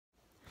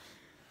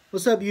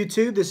What's up,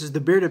 YouTube? This is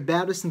the Bearded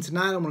Baptist, and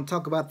tonight I'm going to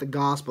talk about the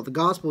gospel. The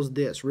gospel is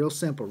this, real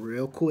simple,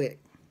 real quick.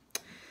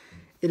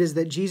 It is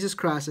that Jesus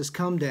Christ has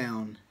come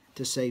down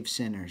to save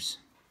sinners.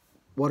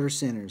 What are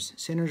sinners?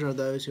 Sinners are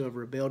those who have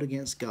rebelled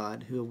against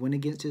God, who have went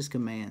against His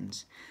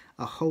commands,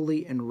 a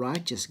holy and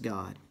righteous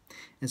God.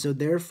 And so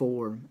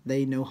therefore,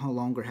 they no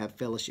longer have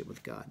fellowship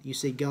with God. You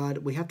see, God,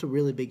 we have to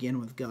really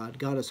begin with God.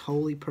 God is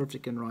holy,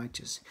 perfect, and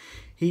righteous.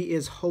 He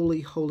is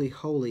holy, holy,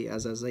 holy,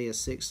 as Isaiah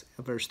 6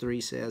 verse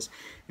 3 says.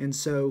 And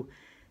so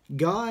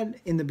God,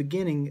 in the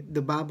beginning,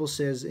 the Bible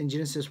says in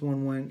Genesis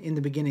 1:1, in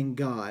the beginning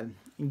God.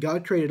 And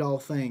God created all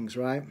things,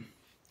 right?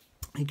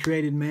 He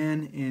created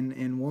man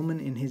and woman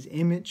in His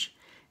image,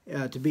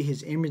 to be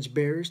His image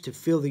bearers, to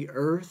fill the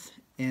earth,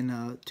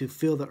 and to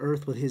fill the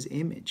earth with His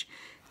image,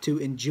 to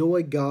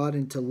enjoy God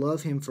and to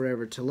love Him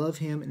forever, to love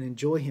Him and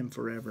enjoy Him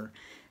forever.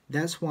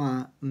 That's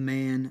why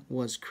man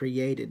was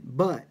created.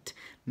 But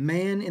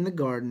man in the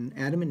garden,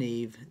 Adam and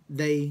Eve,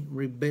 they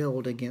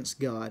rebelled against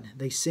God.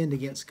 They sinned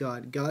against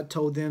God. God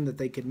told them that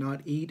they could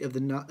not eat of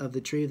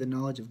the tree of the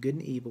knowledge of good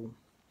and evil,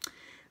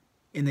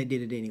 and they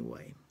did it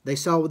anyway. They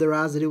saw with their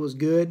eyes that it was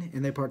good,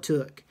 and they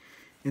partook.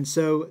 And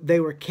so they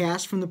were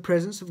cast from the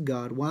presence of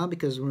God. Why?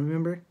 Because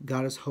remember,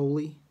 God is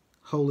holy,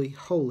 holy,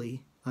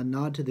 holy. A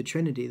nod to the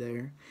Trinity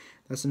there.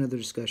 That's another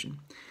discussion.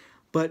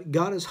 But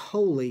God is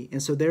holy,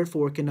 and so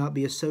therefore cannot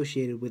be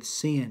associated with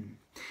sin.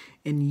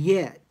 And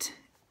yet,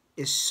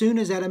 as soon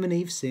as Adam and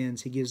Eve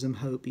sins, He gives them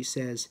hope. He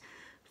says,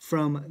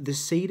 from the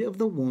seed of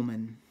the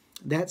woman,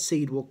 that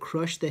seed will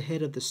crush the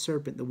head of the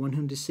serpent, the one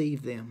whom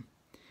deceived them.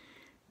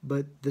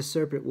 But the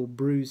serpent will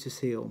bruise his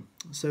heel.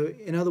 So,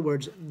 in other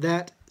words,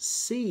 that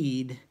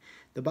seed,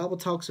 the Bible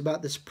talks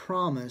about this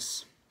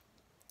promise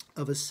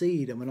of a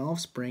seed, of an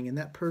offspring, and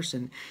that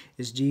person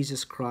is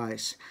Jesus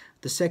Christ,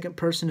 the second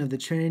person of the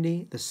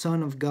Trinity, the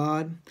Son of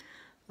God.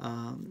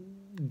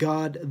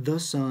 God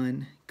the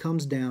Son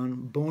comes down,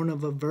 born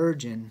of a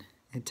virgin,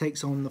 and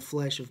takes on the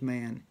flesh of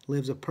man,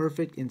 lives a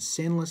perfect and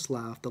sinless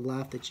life, the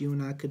life that you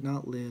and I could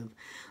not live,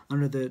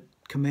 under the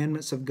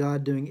commandments of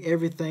God, doing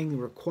everything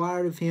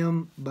required of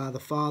Him by the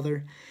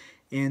Father,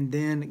 and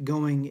then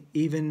going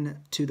even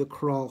to the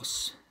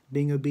cross,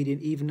 being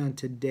obedient even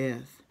unto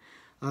death,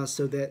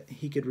 so that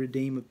He could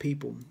redeem a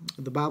people.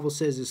 The Bible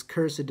says, as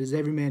cursed is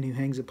every man who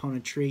hangs upon a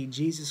tree.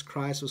 Jesus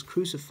Christ was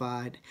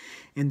crucified,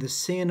 and the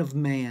sin of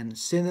man,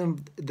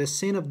 the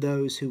sin of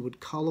those who would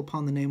call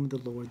upon the name of the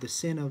Lord, the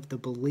sin of the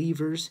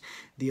believers,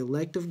 the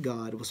elect of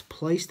God, was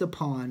placed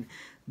upon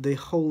the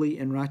holy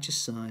and righteous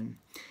Son,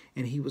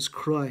 and He was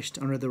crushed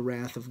under the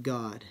wrath of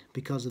God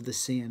because of the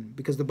sin.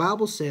 Because the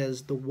Bible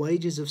says the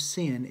wages of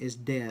sin is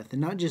death. And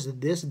not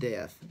just this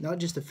death, not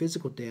just a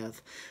physical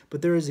death,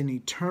 but there is an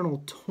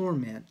eternal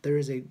torment. There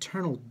is an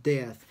eternal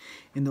death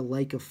in the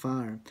lake of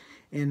fire.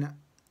 And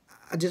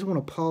I just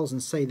want to pause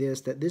and say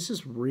this, that this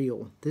is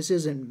real. This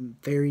isn't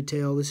fairy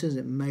tale. This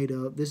isn't made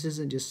up. This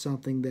isn't just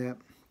something that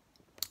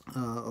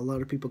a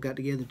lot of people got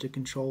together to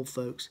control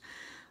folks.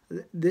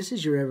 This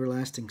is your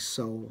everlasting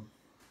soul.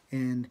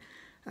 And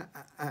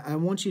I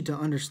want you to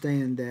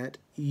understand that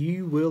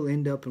you will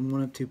end up in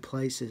one of two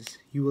places.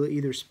 You will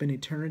either spend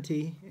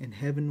eternity in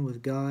heaven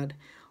with God,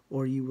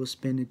 or you will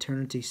spend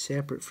eternity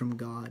separate from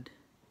God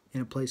in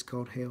a place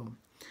called hell,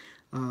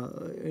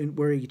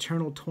 where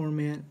eternal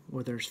torment,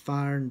 where there's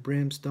fire and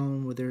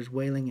brimstone, where there's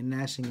wailing and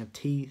gnashing of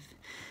teeth.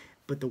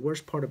 But the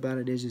worst part about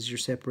it is you're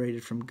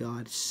separated from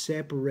God,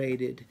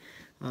 separated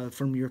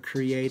from your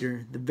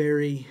Creator, the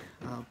very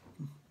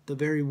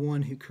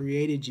one who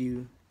created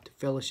you to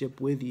fellowship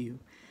with you.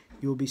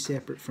 You will be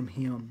separate from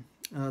Him.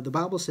 The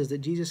Bible says that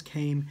Jesus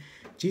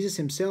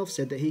Himself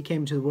said that He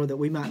came to the world that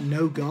we might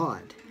know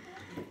God.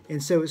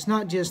 And so it's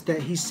not just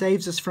that He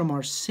saves us from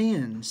our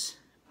sins,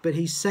 but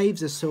He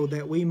saves us so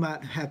that we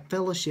might have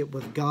fellowship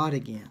with God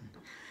again.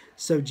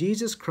 So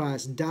Jesus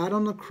Christ died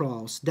on the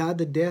cross, died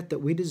the death that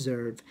we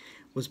deserve,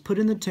 was put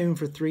in the tomb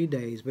for 3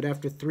 days, but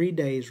after 3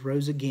 days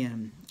rose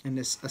again and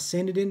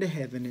ascended into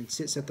heaven and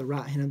sits at the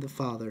right hand of the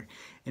Father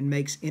and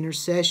makes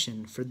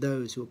intercession for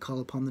those who will call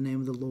upon the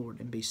name of the Lord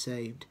and be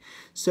saved.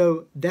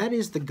 So that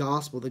is the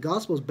gospel. The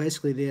gospel is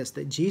basically this,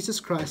 that Jesus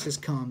Christ has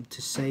come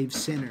to save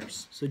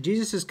sinners. So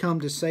Jesus has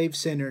come to save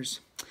sinners.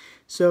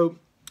 So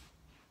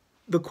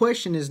the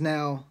question is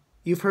now,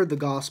 you've heard the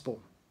gospel.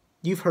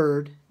 You've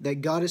heard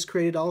that God has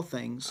created all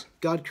things.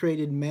 God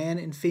created man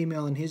and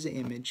female in His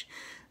image.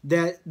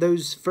 That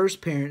those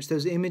first parents,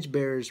 those image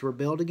bearers,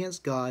 rebelled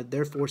against God.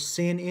 Therefore,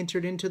 sin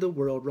entered into the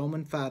world.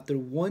 Romans 5, through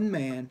one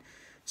man,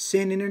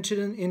 sin entered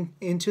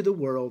into the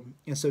world.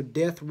 And so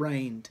death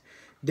reigned.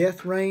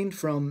 Death reigned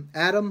from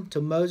Adam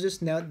to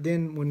Moses. Now,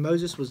 then, when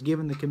Moses was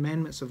given the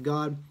commandments of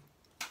God,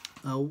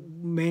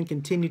 man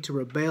continued to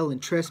rebel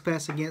and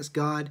trespass against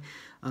God,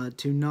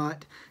 to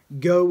not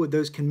go with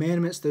those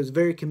commandments, those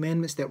very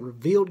commandments that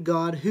revealed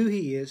God, who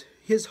He is,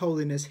 His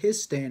holiness,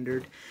 His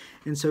standard.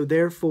 And so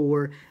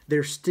therefore,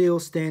 they're still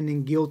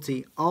standing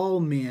guilty.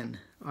 All men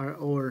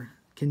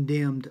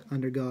condemned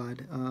under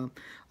God.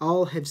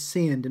 All have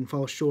sinned and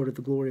fall short of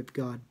the glory of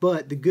God.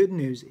 But the good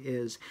news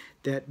is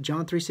that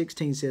John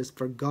 3:16 says,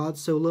 "For God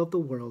so loved the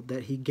world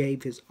that he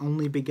gave his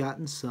only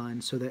begotten Son,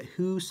 so that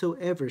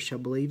whosoever shall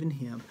believe in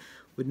him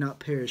would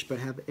not perish but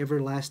have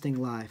everlasting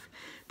life."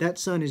 That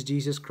Son is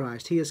Jesus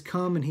Christ. He has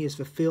come and he has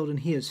fulfilled and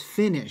he has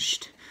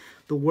finished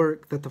the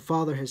work that the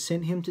Father has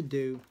sent him to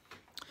do.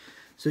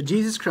 So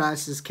Jesus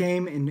Christ has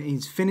came and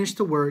he's finished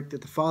the work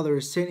that the Father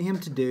has sent him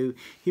to do.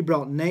 He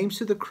brought names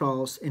to the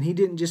cross, and he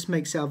didn't just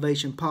make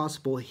salvation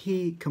possible.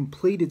 He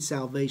completed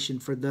salvation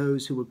for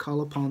those who would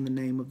call upon the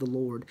name of the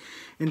Lord.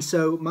 And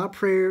so my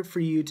prayer for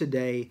you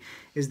today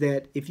is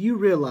that if you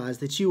realize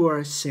that you are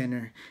a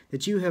sinner,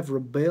 that you have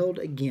rebelled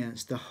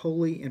against the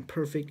holy and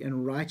perfect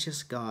and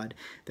righteous God,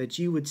 that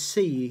you would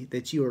see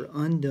that you are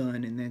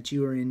undone and that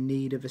you are in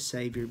need of a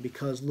Savior.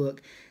 Because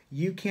look,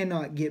 you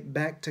cannot get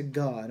back to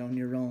God on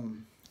your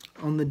own.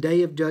 On the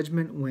day of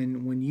judgment,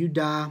 when you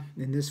die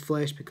in this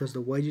flesh, because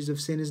the wages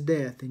of sin is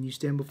death, and you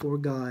stand before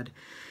God,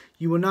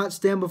 you will not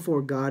stand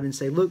before God and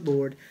say, "Look,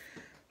 Lord,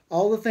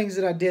 all the things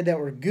that I did that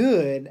were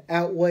good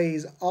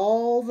outweighs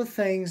all the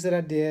things that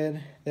I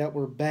did that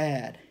were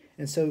bad.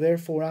 And so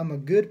therefore I'm a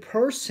good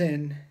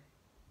person,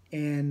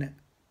 and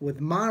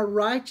with my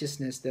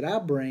righteousness that I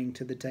bring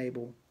to the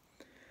table,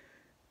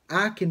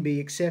 I can be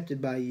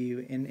accepted by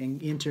you and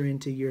enter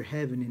into your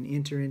heaven and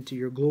enter into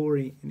your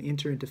glory and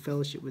enter into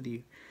fellowship with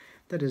you."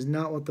 That is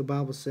not what the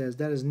Bible says.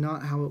 That is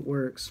not how it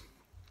works.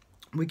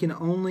 We can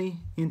only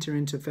enter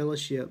into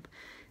fellowship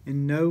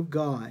and know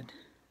God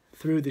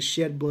through the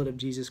shed blood of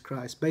Jesus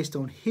Christ, based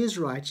on his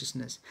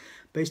righteousness,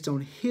 based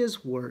on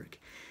his work.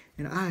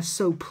 And I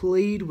so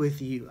plead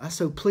with you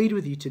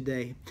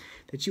today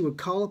that you would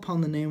call upon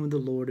the name of the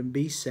Lord and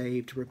be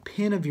saved.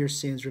 Repent of your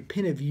sins.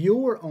 Repent of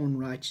your own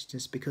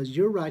righteousness, because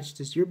your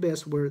righteousness, your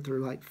best works are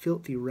like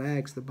filthy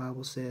rags, the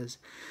Bible says.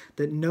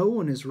 That no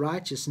one is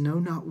righteous, no,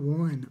 not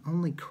one,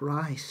 only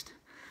Christ.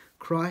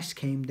 Christ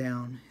came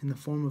down in the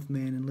form of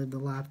man and lived the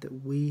life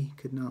that we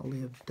could not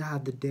live,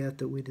 died the death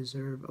that we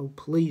deserve. Oh,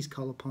 please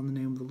call upon the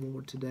name of the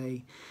Lord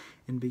today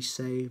and be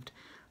saved.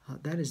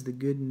 That is the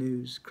good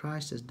news.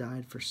 Christ has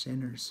died for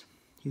sinners.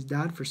 He's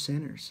died for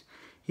sinners.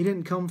 He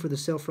didn't come for the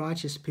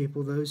self-righteous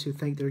people, those who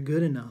think they're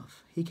good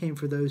enough. He came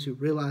for those who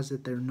realize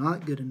that they're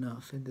not good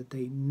enough and that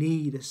they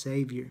need a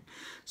Savior.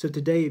 So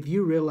today, if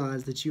you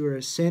realize that you are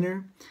a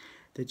sinner,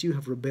 that you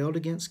have rebelled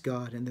against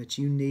God, and that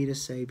you need a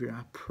Savior,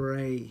 I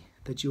pray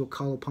that you will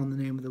call upon the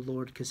name of the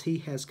Lord, because he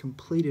has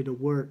completed a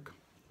work.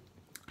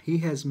 He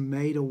has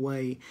made a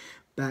way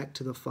back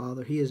to the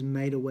Father. He has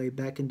made a way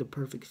back into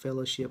perfect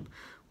fellowship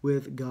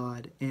with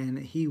God, and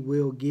he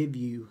will give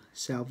you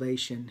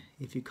salvation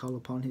if you call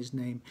upon his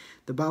name.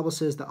 The Bible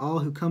says that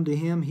all who come to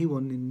him, he will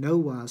in no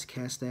wise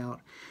cast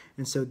out.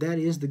 And so that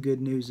is the good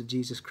news of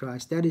Jesus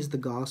Christ. That is the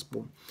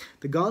gospel.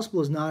 The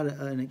gospel is not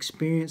an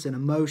experience, an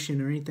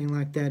emotion, or anything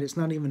like that. It's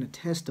not even a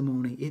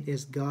testimony. It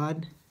is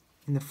God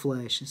in the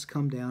flesh has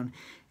come down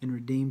and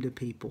redeemed a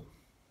people.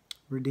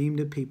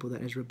 Redeemed a people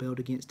that has rebelled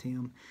against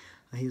him.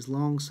 He is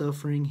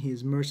long-suffering, he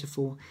is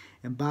merciful,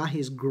 and by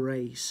his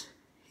grace,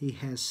 he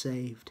has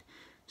saved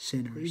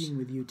sinners. Pleading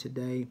with you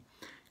today,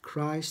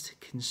 Christ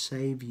can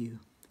save you.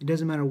 It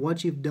doesn't matter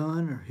what you've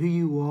done or who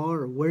you are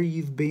or where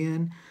you've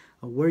been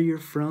or where you're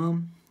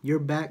from, your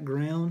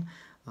background,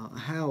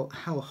 how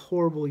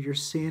horrible your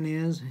sin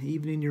is,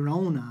 even in your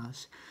own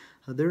eyes.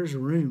 There's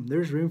room.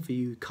 There's room for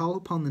you. Call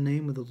upon the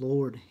name of the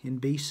Lord and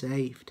be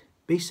saved.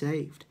 Be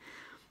saved.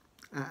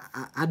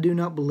 I do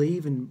not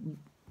believe in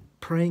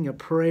praying a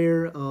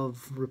prayer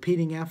of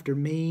repeating after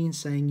me and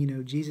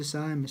saying, Jesus,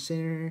 I am a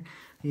sinner.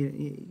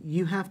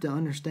 You have to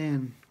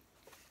understand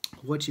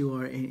what you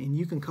are, and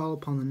you can call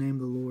upon the name of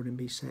the Lord and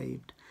be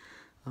saved.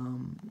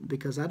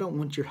 Because I don't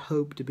want your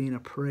hope to be in a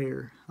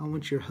prayer. I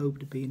want your hope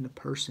to be in the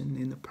person,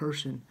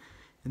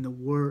 in the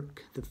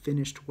work, the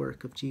finished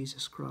work of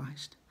Jesus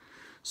Christ.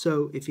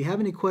 So if you have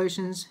any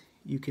questions,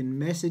 you can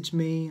message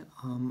me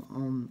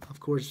on,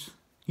 of course,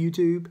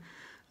 YouTube.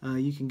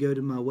 You can go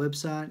to my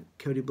website,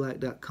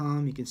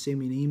 codyblack.com. You can send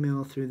me an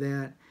email through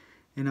that.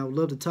 And I would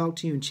love to talk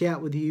to you and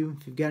chat with you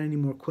if you've got any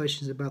more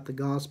questions about the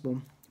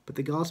gospel. But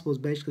the gospel is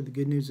basically the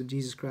good news of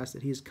Jesus Christ,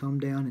 that he has come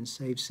down and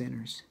saved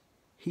sinners.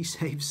 He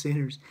saves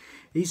sinners.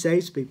 He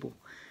saves people.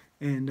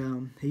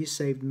 And he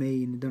saved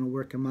me and done a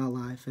work in my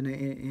life.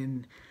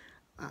 And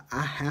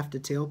I have to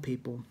tell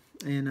people.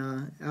 And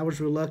I was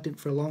reluctant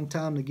for a long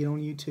time to get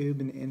on YouTube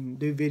and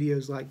do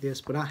videos like this,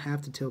 but I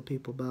have to tell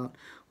people about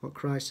what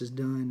Christ has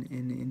done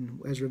and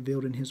as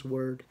revealed in his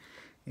word,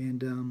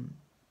 and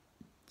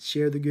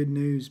share the good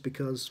news,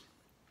 because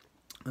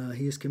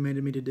he has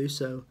commanded me to do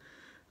so.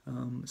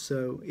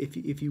 So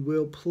if you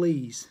will,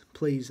 please,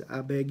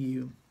 I beg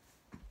you,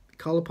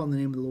 call upon the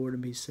name of the Lord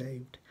and be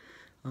saved.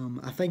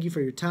 I thank you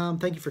for your time.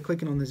 Thank you for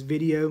clicking on this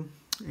video.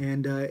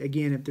 And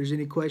again, if there's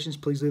any questions,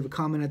 please leave a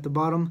comment at the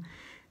bottom.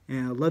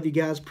 And I love you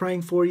guys,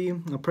 praying for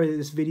you. I pray that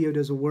this video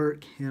does a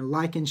work. And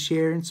like and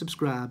share and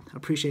subscribe. I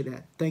appreciate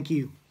that. Thank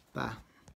you. Bye.